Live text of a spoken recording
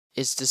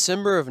It's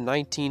December of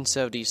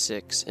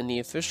 1976, and the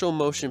official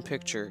motion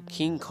picture,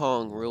 King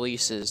Kong,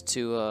 releases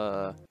to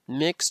a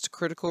mixed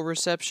critical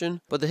reception,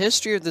 but the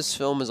history of this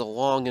film is a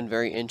long and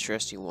very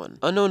interesting one.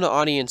 Unknown to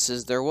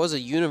audiences, there was a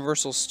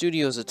Universal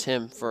Studios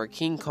attempt for a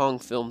King Kong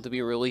film to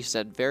be released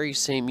that very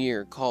same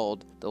year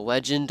called The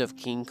Legend of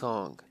King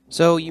Kong.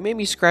 So you may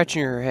be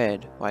scratching your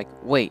head, like,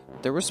 wait,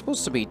 there were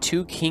supposed to be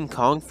two King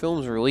Kong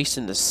films released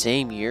in the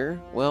same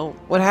year? Well,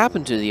 what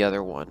happened to the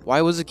other one?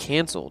 Why was it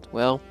canceled?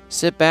 Well,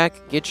 sit back,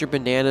 get your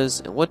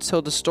bananas, and let's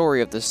tell the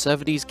story of the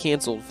 70s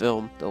canceled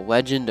film, The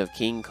Legend of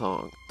King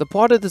Kong. The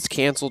plot of this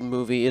canceled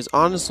movie is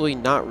honestly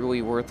not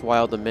really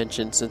worthwhile to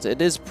mention since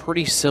it is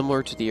pretty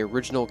similar to the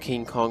original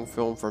King Kong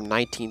film from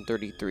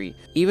 1933,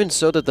 even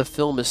so that the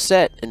film is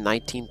set in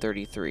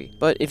 1933.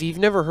 But if you've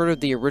never heard of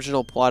the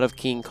original plot of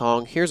King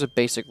Kong, here's a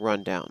basic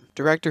rundown.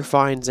 Director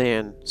finds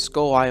Anne,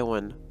 Skull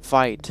Island,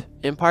 fight,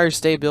 Empire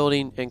State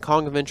Building, and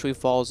Kong eventually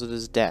falls at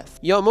his death.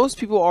 Most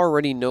people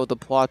already know the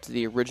plot to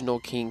the original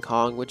King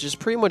Kong, which is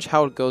pretty much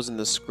how it goes in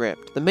the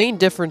script. The main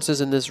differences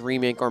in this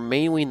remake are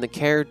mainly in the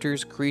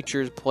characters,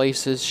 creatures,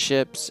 places,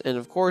 ships, and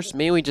of course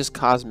mainly just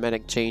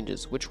cosmetic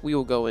changes, which we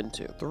will go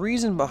into. The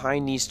reason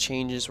behind these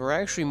changes were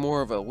actually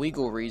more of a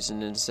legal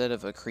reason instead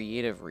of a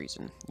creative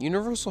reason.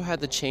 Universal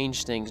had to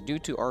change things due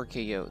to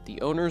RKO,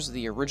 the owners of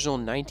the original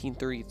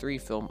 1933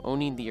 film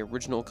owning the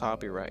original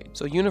copyright.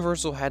 So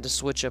Universal had to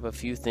switch up a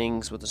few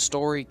things with the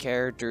story,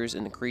 characters,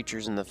 and the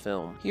creatures in the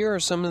film. Here are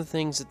some of the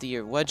things that the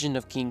Legend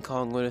of King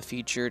Kong would have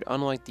featured,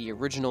 unlike the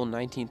original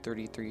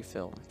 1933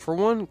 film. For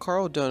one,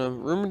 Carl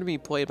Dunham, rumored to be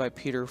played by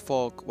Peter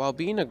Falk, while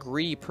being a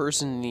greedy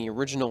person in the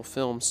original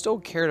film, still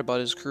cared about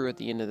his crew at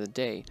the end of the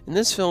day. In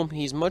this film,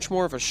 he's much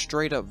more of a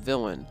straight-up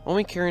villain,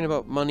 only caring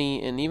about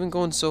money and even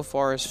going so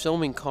far as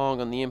filming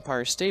Kong on the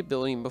Empire State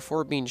Building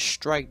before being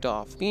striked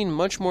off, being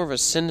much more of a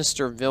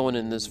sinister villain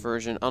in this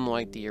version,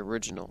 unlike the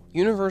original.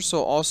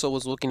 Universal also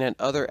was looking at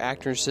other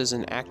actresses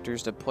and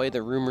actors to play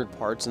the rumored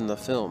parts in the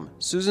film.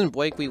 Susan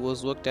Blakely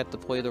was looked at to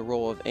play the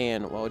role of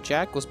Anne, while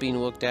Jack was being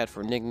looked at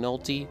for Nick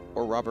Nolte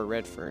or Robert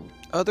Redford.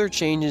 Other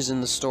changes in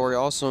the story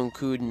also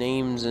include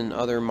names and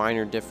other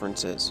minor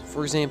differences.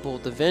 For example,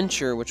 the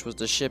Venture, which was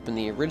the ship in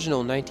the original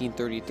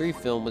 1933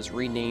 film, was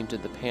renamed to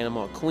the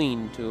Panama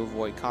Queen to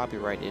avoid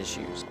copyright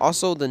issues.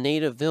 Also, the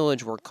native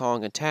village where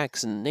Kong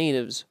attacks and the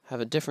natives have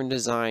a different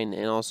design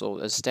and also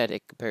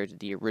aesthetic compared to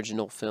the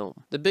original film.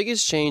 The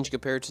biggest change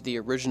compared to the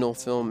original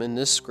film in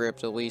this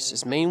script at least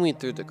is mainly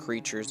through the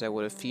creatures that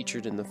would have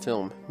featured in the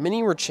film.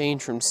 Many were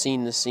changed from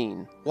scene to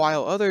scene,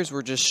 while others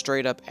were just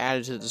straight up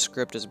added to the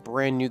script as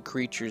brand new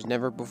creatures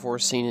never before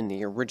seen in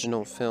the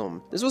original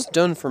film. This was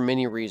done for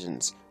many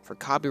reasons. For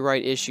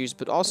copyright issues,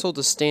 but also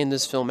to stand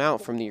this film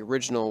out from the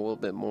original a little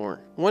bit more.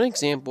 One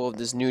example of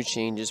this new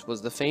changes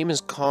was the famous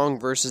Kong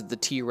versus the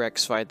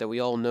T-Rex fight that we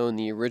all know in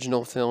the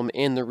original film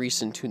and the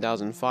recent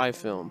 2005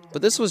 film.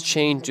 But this was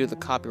changed due to the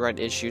copyright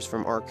issues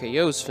from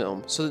RKO's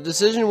film, so the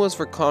decision was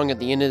for Kong at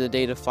the end of the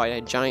day to fight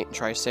a giant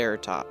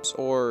Triceratops,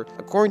 or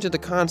according to the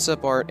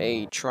concept art,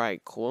 a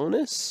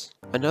Triclonus?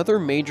 Another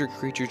major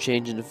creature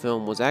change in the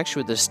film was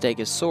actually the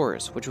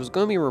Stegosaurus, which was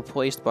going to be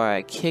replaced by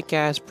a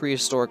kick-ass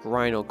prehistoric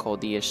rhino called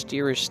the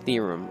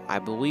Asteristherum. I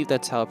believe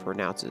that's how it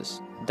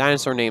pronounces.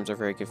 Dinosaur names are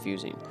very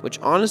confusing, which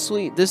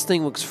honestly, this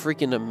thing looks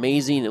freaking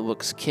amazing. It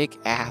looks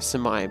kick-ass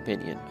in my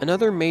opinion.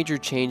 Another major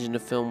change in the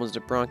film was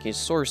the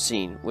Bronchiosaurus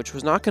scene, which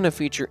was not going to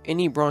feature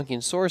any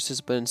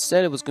Bronchiosauruses, but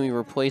instead it was going to be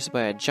replaced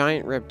by a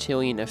giant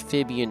reptilian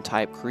amphibian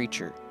type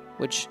creature,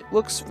 which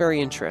looks very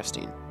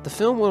interesting. The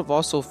film would have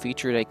also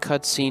featured a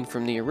cutscene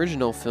from the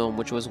original film,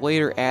 which was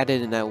later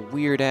added in that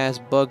weird-ass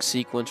bug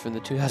sequence from the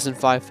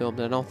 2005 film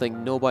that I don't think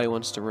nobody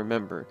wants to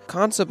remember.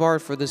 Concept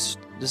art for this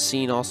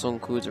scene also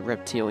includes a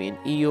reptilian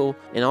eel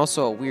and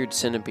also a weird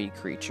centipede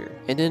creature.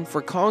 And then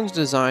for Kong's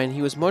design,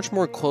 he was much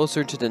more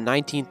closer to the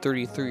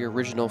 1933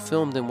 original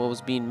film than what was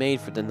being made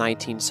for the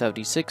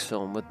 1976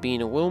 film, with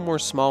being a little more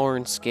smaller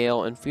in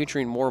scale and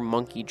featuring more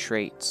monkey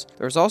traits.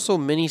 There's also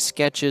many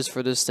sketches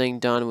for this thing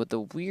done with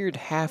the weird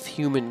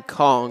half-human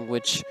Kong,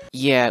 which,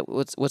 yeah,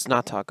 let's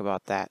not talk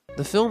about that.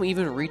 The film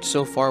even reached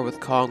so far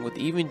with Kong with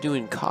even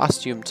doing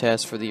costume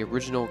tests for the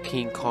original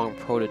King Kong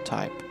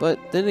prototype. But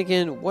then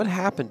again, what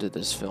happened to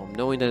this film,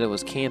 knowing that it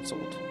was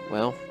canceled?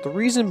 Well, the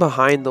reason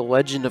behind the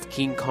Legend of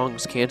King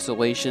Kong's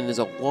cancellation is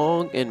a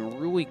long and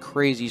really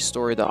crazy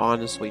story to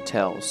honestly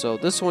tell, so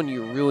this one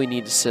you really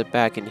need to sit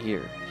back and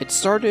hear. It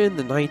started in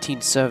the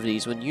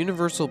 1970s when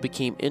Universal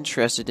became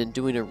interested in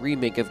doing a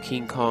remake of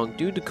King Kong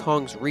due to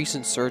Kong's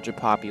recent surge of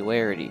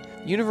popularity.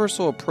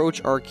 Universal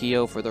approached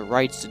RKO for the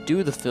rights to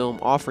do the film,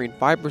 offering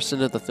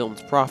 5% of the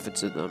film's profits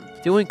to them.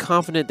 Feeling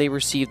confident they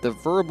received the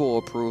verbal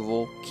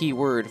approval,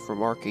 keyword, from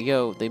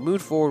RKO, they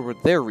moved forward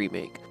with their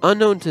remake.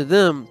 Unknown to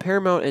them,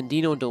 Paramount and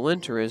Dino De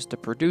Laurentiis, the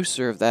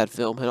producer of that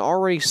film, had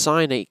already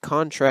signed a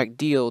contract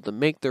deal to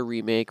make the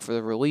remake for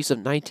the release of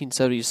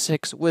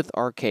 1976 with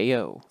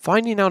RKO.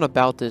 Finding out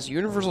about this,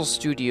 Universal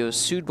Studios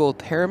sued both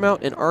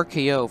Paramount and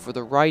RKO for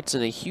the rights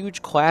in a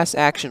huge class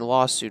action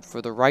lawsuit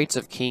for the rights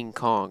of King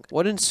Kong.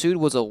 What ensued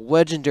ensued was a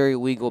legendary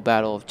legal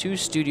battle of two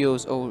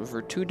studios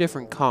over two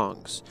different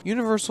Kongs.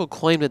 Universal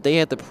claimed that they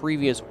had the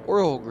previous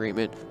oral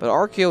agreement, but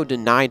RKO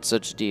denied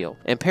such deal,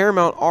 and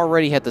Paramount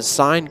already had the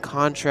signed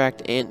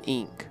contract and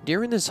ink.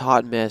 During this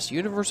hot mess,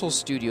 Universal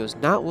Studios,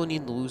 not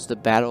wanting to lose the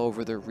battle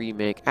over their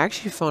remake,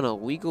 actually found a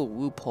legal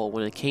loophole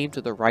when it came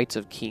to the rights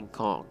of King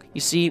Kong.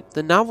 You see,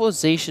 the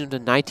novelization of the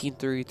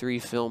 1933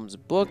 film's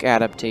book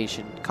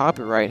adaptation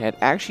copyright had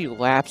actually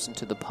lapsed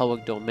into the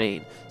public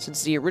domain,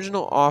 since the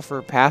original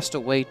author passed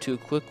away too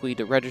quickly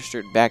to register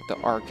it back to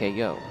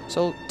RKO.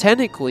 So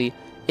technically,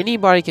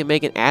 anybody can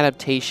make an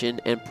adaptation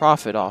and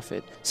profit off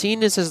it. Seeing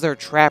this as their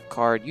trap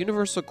card,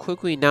 Universal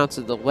quickly announced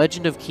that The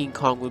Legend of King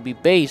Kong would be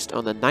based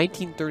on the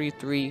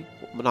 1933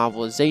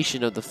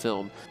 novelization of the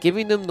film,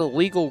 giving them the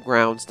legal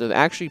grounds to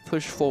actually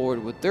push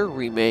forward with their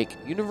remake.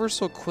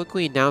 Universal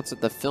quickly announced that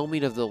the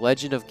filming of The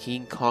Legend of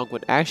King Kong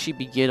would actually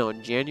begin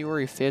on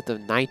January 5th of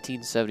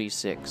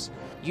 1976.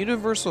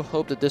 Universal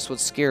hoped that this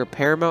would scare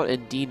Paramount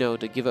and Dino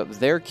to give up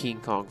their King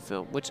Kong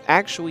film, which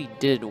actually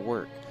didn't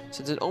work,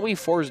 since it only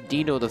forced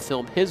Dino to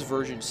film his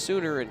version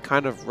sooner and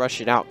kind of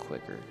rush it out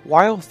quicker.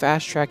 While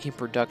fast-tracking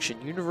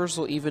production,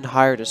 Universal even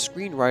hired a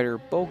screenwriter,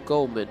 Bo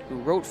Goldman, who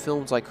wrote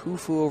films like Who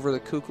Flew Over the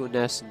Cuckoo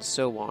Nest and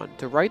so on,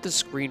 to write the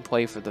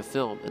screenplay for the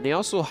film, and they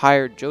also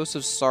hired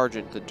Joseph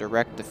Sargent to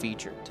direct the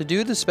feature. To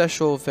do the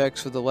special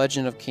effects for The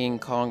Legend of King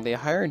Kong, they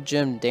hired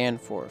Jim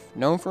Danforth,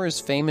 known for his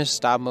famous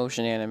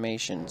stop-motion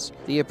animations.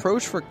 The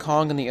approach for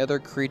Kong and the other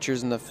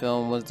creatures in the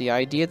film was the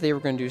idea they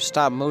were going to do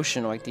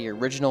stop-motion like the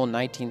original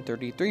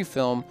 1933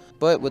 film,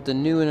 but with the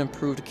new and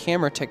improved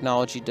camera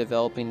technology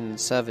developing in the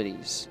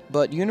 70s.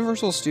 But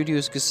Universal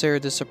Studios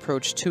considered this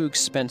approach too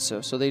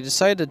expensive, so they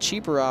decided a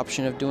cheaper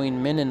option of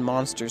doing men in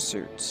monster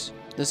suits.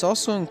 This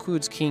also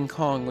includes King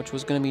Kong, which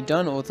was going to be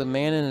done with a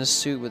man in a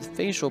suit with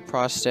facial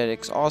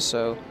prosthetics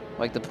also,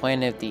 like the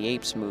Planet of the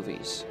Apes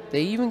movies.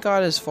 They even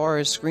got as far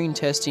as screen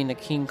testing a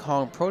King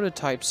Kong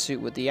prototype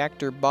suit with the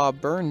actor Bob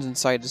Burns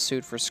inside the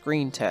suit for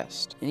screen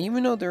test. And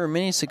even though there were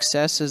many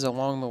successes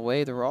along the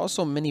way, there were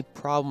also many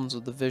problems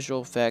with the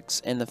visual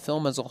effects and the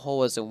film as a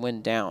whole as it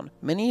went down.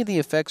 Many of the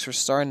effects were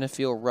starting to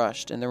feel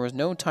rushed, and there was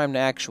no time to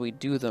actually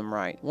do them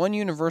right. One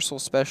Universal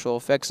special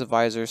effects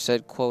advisor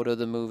said, quote of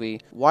the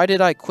movie, "Why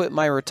did I quit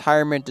my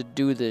retirement to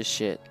do this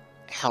shit?"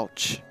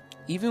 Ouch.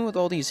 Even with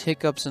all these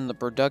hiccups in the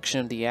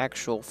production of the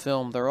actual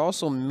film, there are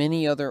also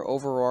many other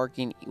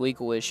overarching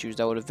legal issues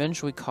that would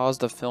eventually cause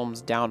the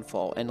film's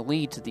downfall and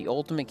lead to the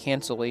ultimate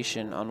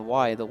cancellation on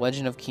why The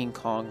Legend of King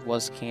Kong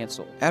was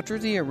cancelled. After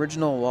the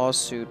original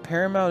lawsuit,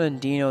 Paramount and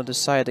Dino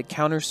decided to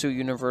countersue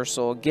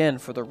Universal again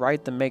for the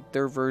right to make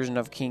their version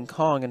of King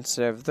Kong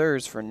instead of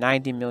theirs for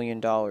 $90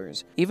 million.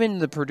 Even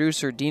the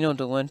producer Dino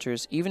De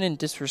Laurentiis, even in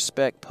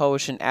disrespect,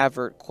 published an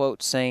advert,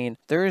 quote, saying,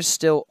 "There is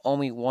still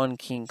only one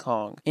King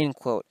Kong," end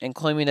quote, and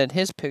claiming that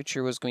his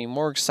picture was going to be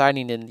more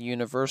exciting than the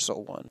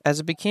Universal one.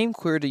 As it became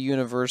clear to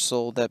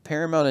Universal that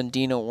Paramount and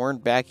Dino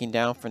weren't backing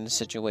down from the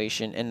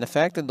situation, and the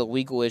fact that the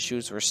legal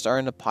issues were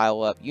starting to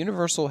pile up,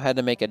 Universal had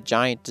to make a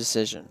giant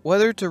decision.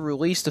 Whether to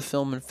release the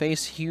film and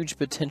face huge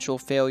potential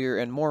failure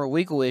and more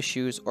legal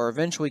issues, or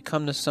eventually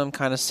come to some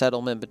kind of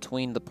settlement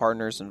between the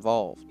partners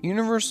involved.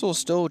 Universal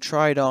still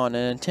tried on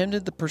and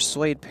attempted to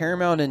persuade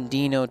Paramount and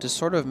Dino to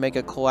sort of make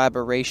a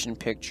collaboration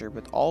picture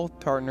with all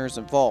partners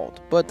involved,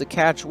 but the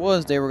catch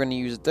was they were going to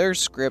use their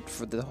script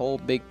for the whole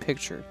big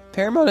picture.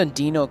 Paramount and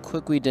Dino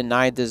quickly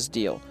denied this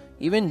deal,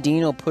 even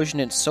Dino pushing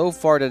it so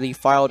far that he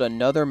filed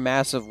another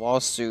massive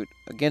lawsuit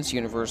against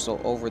Universal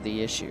over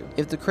the issue.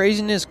 If the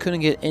craziness couldn't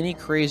get any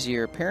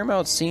crazier,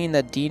 Paramount, seeing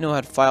that Dino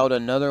had filed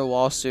another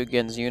lawsuit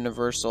against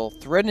Universal,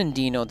 threatened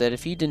Dino that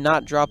if he did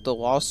not drop the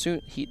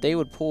lawsuit, they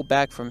would pull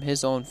back from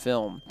his own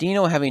film.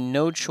 Dino, having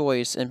no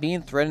choice and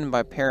being threatened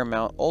by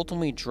Paramount,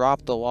 ultimately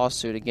dropped the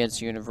lawsuit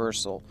against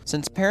Universal,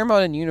 since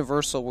Paramount and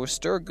Universal were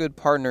still good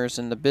partners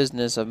in the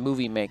business of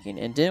movie making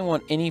and didn't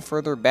want any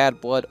further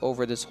bad blood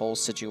over this whole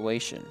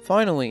situation.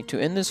 Finally, to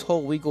end this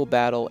whole legal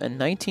battle, in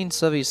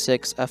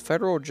 1976, a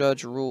federal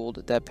judge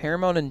ruled that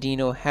Paramount and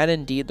Dino had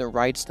indeed the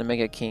rights to make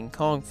a King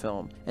Kong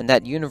film, and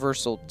that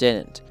Universal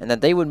didn't, and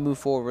that they would move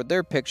forward with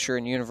their picture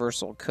and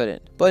Universal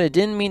couldn't. But it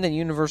didn't mean that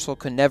Universal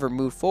could never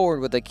move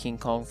forward with a King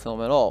Kong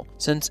film at all,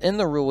 since in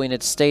the ruling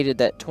it stated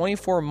that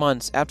 24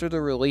 months after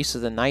the release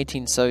of the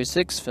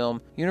 1976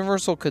 film,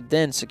 Universal could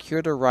then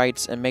secure the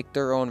rights and make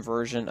their own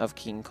version of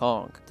King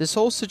Kong. This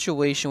whole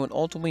situation would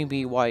ultimately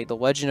be why The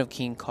Legend of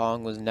King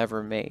Kong was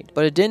never made.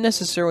 But it didn't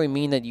necessarily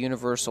mean that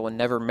Universal would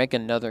never make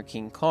another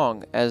King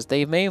Kong, as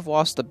they may have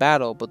lost the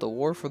battle, but the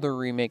war for the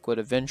remake would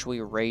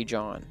eventually rage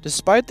on.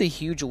 Despite the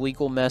huge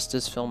legal mess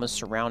this film is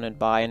surrounded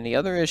by and the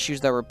other issues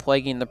that were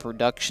plaguing the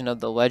production of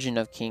The Legend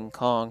of King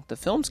Kong, the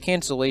film's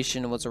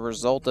cancellation was a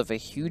result of a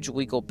huge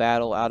legal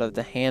battle out of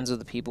the hands of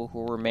the people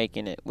who were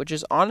making it, which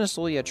is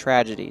honestly a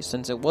tragedy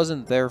since it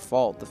wasn't their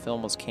fault the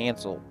film was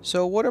cancelled.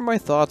 So what are my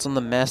thoughts on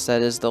the mess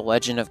that is The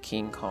Legend of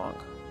King Kong?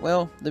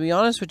 Well, to be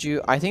honest with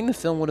you, I think the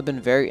film would have been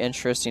very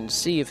interesting to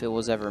see if it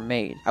was ever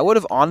made. I would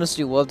have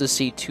honestly loved to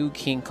see two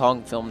King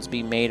Kong films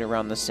be made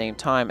around the same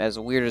time, as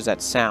weird as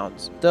that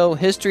sounds. Though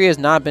history has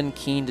not been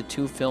keen to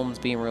two films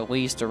being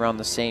released around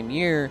the same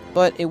year,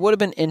 but it would have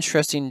been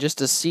interesting just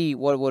to see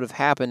what would have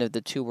happened if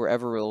the two were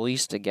ever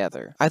released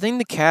together. I think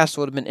the cast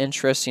would have been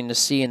interesting to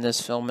see in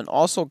this film, and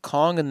also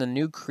Kong and the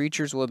new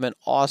creatures would have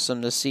been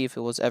awesome to see if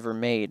it was ever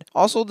made.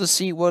 Also to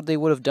see what they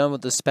would have done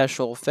with the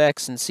special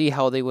effects and see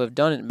how they would have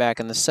done it back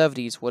in the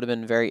 70s would have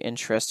been very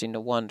interesting to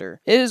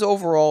wonder. It is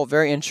overall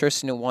very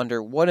interesting to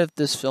wonder what if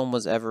this film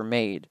was ever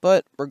made.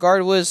 But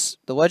regardless,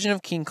 The Legend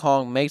of King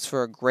Kong makes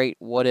for a great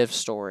what if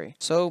story.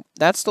 So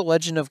that's The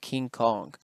Legend of King Kong.